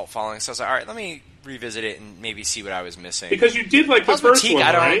getting this cult following. So I was like, all right, let me revisit it and maybe see what I was missing. Because you did like Paul's the first Boutique,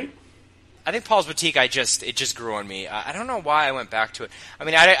 one, right? I think Paul's Boutique, it just grew on me. I don't know why I went back to it. I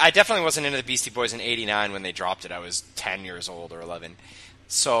mean, I definitely wasn't into the Beastie Boys in '89 when they dropped it. I was 10 years old or 11.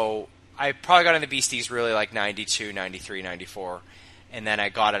 So I probably got into Beasties really like 92, 93, 94. And then I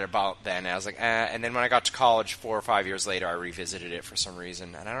got it about then. And I was like, And then when I got to college 4 or 5 years later, I revisited it for some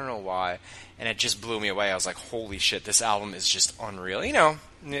reason. And I don't know why. And it just blew me away. I was like, holy shit, this album is just unreal.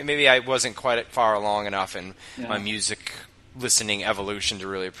 Maybe I wasn't quite far along enough in my music listening evolution to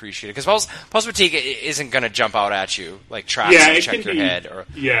really appreciate it. Because Paul's Boutique isn't going to jump out at you like tracks that check your head.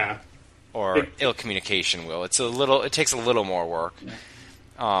 Or Ill Communication will. It takes a little more work. Yeah.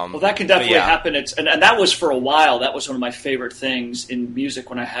 Well, that can definitely happen. And that was for a while. That was one of my favorite things in music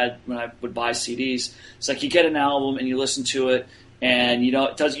when I would buy CDs. It's like you get an album and you listen to it, and you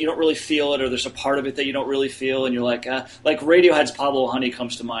don't really feel it, or there's a part of it that you don't really feel, and you're like Radiohead's Pablo Honey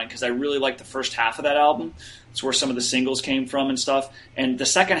comes to mind because I really liked the first half of that album. It's where some of the singles came from and stuff. And the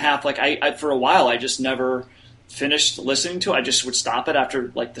second half, like I for a while, I just never finished listening to it. I just would stop it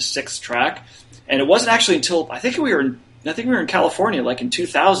after like the 6th track, and it wasn't actually until I think we were in California, like in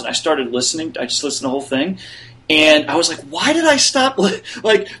 2000. I started listening. I just listened to the whole thing, and I was like, "Why did I stop?"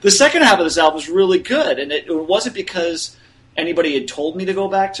 Like the second half of this album is really good, and it wasn't because anybody had told me to go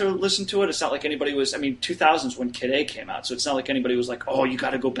back to listen to it. It's not like anybody was. I mean, 2000s when Kid A came out, so it's not like anybody was like, "Oh, you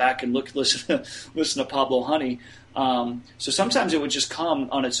got to go back and listen to Pablo Honey." So sometimes it would just come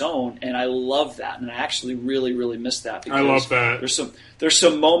on its own, and I love that, and I actually really, really miss that. Because I love that. There's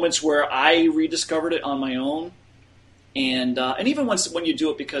some moments where I rediscovered it on my own. And even when you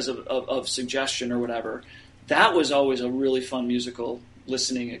do it because of suggestion or whatever, that was always a really fun musical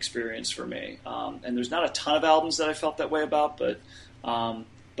listening experience for me. And there's not a ton of albums that I felt that way about, but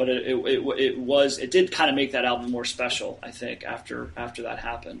it did kind of make that album more special, I think, after that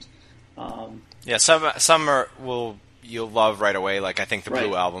happened. Some you'll love right away, like I think the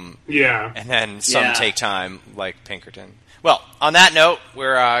Blue album. Yeah. And then some take time, like Pinkerton. Well, on that note,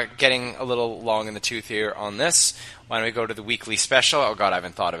 we're getting a little long in the tooth here on this. Why don't we go to the weekly special? Oh, God, I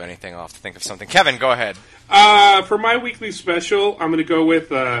haven't thought of anything. I'll have to think of something. Kevin, go ahead. For my weekly special, I'm going to go with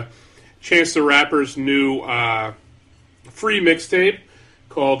Chance the Rapper's new free mixtape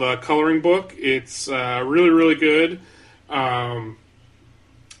called Coloring Book. It's really, really good.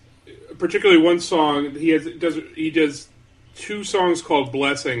 Particularly one song, he does 2 songs called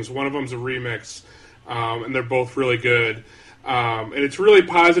Blessings. One of them's a remix, and they're both really good. And it's really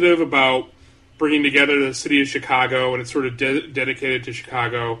positive about bringing together the city of Chicago, and it's sort of dedicated to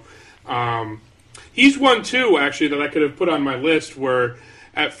Chicago. He's one, too, actually, that I could have put on my list, where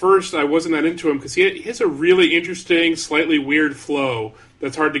at first I wasn't that into him, because he has a really interesting, slightly weird flow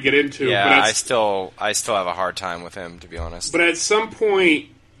that's hard to get into. Yeah, but I still have a hard time with him, to be honest. But at some point,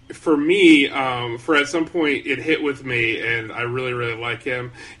 for me, it hit with me, and I really, really like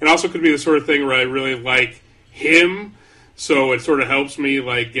him. And also could be the sort of thing where I really like him, so it sort of helps me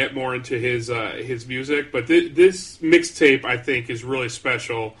like get more into his music. But this mixtape, I think, is really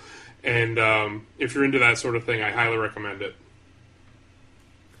special, and if you're into that sort of thing, I highly recommend it.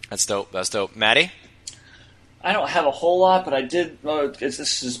 That's dope. That's dope. Maddie? I don't have a whole lot, but I did.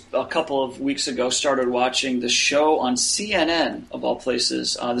 This is a couple of weeks ago. Started watching the show on CNN of all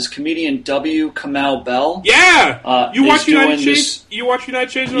places. This comedian W. Kamau Bell. Yeah, you watch United Shades. You watch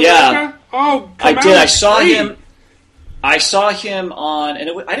United Shades of America? Oh, I did. I saw him. I saw him on, and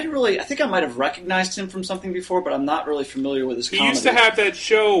I didn't really. I think I might have recognized him from something before, but I'm not really familiar with his comedy. He used to have that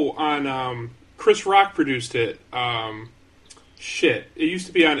show on. Chris Rock produced it. It used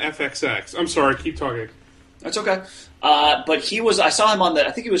to be on FXX. I'm sorry. Keep talking. That's okay. But he was. I saw him on I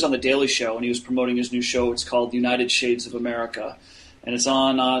think he was on the Daily Show, and he was promoting his new show. It's called United Shades of America, and it's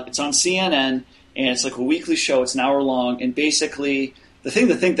on CNN, and it's like a weekly show. It's an hour long, and basically the thing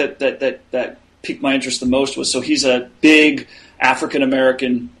that piqued my interest the most was, so he's a big African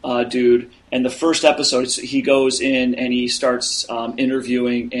American dude, and the first episode he goes in and he starts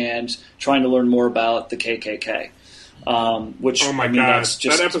interviewing and trying to learn more about the KKK. Which, oh my God, that's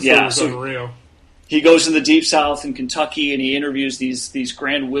just, that episode is unreal. He goes in the Deep South in Kentucky and he interviews these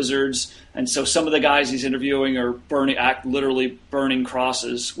grand wizards. And so some of the guys he's interviewing are literally burning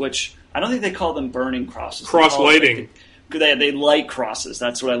crosses, which I don't think they call them burning crosses. Cross lighting. They light crosses.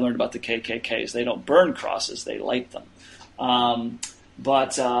 That's what I learned about the KKKs. They don't burn crosses; they light them.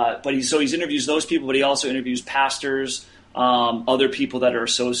 But he interviews those people, but he also interviews pastors, other people that are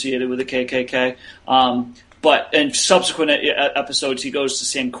associated with the KKK. But in subsequent episodes, he goes to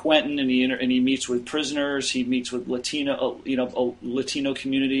San Quentin and he meets with prisoners. He meets with Latino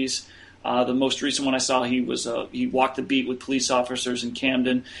communities. The most recent one I saw, he walked the beat with police officers in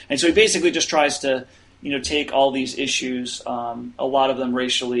Camden, and so he basically just tries to take all these issues, a lot of them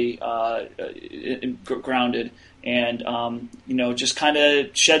racially grounded, and just kind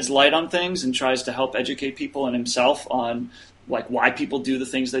of sheds light on things and tries to help educate people and himself on like why people do the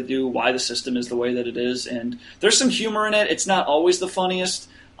things they do, why the system is the way that it is. And there's some humor in it. It's not always the funniest,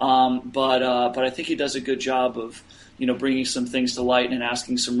 but I think he does a good job of bringing some things to light and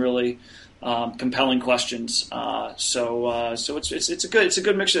asking some really compelling questions. So it's a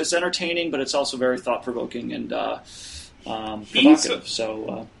good mixture. It's entertaining, but it's also very thought provoking and provocative.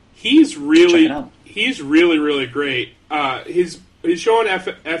 He's really great. His show on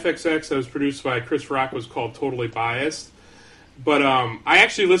FXX that was produced by Chris Rock was called Totally Biased. But I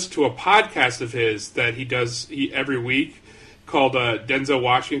actually listened to a podcast of his that he does every week called Denzel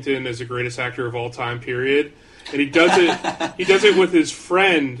Washington is the greatest actor of all time, period. And he does it with his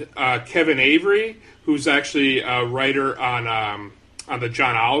friend Kevin Avery, who's actually a writer on the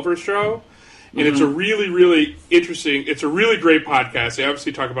John Oliver show. And it's a really, really interesting, it's a really great podcast. They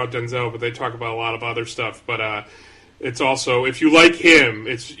obviously talk about Denzel, but they talk about a lot of other stuff. But it's also, if you like him,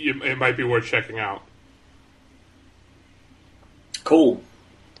 it might be worth checking out. Cool.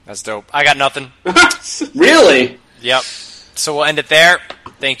 That's dope. I got nothing. Really? Yep. So we'll end it there.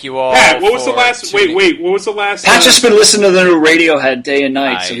 Thank you all. Pat, what was the last? Wait. What was the last? Pat's just been listening to the new Radiohead day and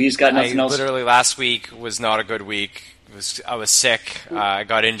night, so he's got nothing else. Literally, last week was not a good week. I was sick. I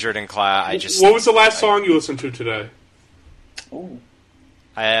got injured in class. What was the last song you listened to today? Oh.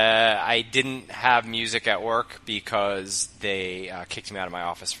 I didn't have music at work because they kicked me out of my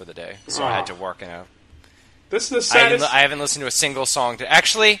office for the day, so I had to work in a. This is the saddest. I haven't listened to a single song.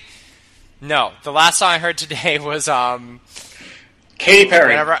 Actually, no. The last song I heard today was Katy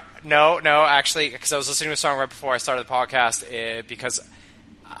Perry. No, actually, because I was listening to a song right before I started the podcast because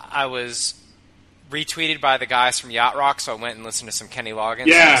I was retweeted by the guys from Yacht Rock, so I went and listened to some Kenny Loggins.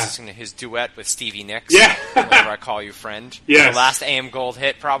 Yeah. I was listening to his duet with Stevie Nicks. Yeah. Whenever I Call You Friend. Yes. The last AM Gold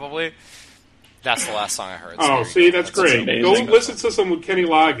hit, probably. That's the last song I heard. Oh, see, that's great. Go listen to some with Kenny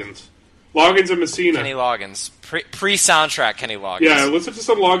Loggins. Loggins and Messina. Kenny Loggins. Pre-soundtrack Kenny Loggins. Yeah, listen to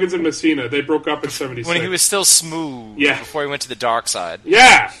some Loggins and Messina. They broke up in 76. When he was still smooth. Yeah. Before he went to the dark side.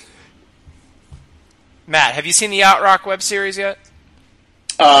 Yeah. Matt, have you seen the Yacht Rock web series yet?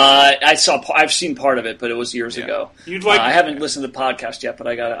 I've seen part of it, but it was years ago. You'd like. I haven't listened to the podcast yet, but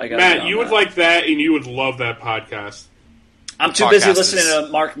I got. Matt, you would like that, and you would love that podcast. I'm too busy listening to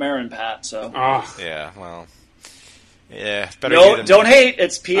Mark Maron, Pat. So. Yeah. Well. Yeah. Better. No, don't hate.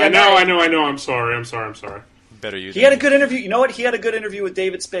 It's PMA. I know. I'm sorry. Better you. He had a good interview. You know what? He had a good interview with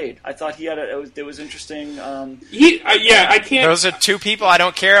David Spade. I thought it was interesting. I can't. Those are two people I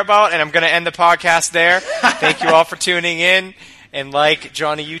don't care about, and I'm going to end the podcast there. Thank you all for tuning in. And like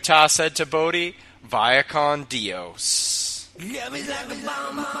Johnny Utah said to Bodie, Via con Dios.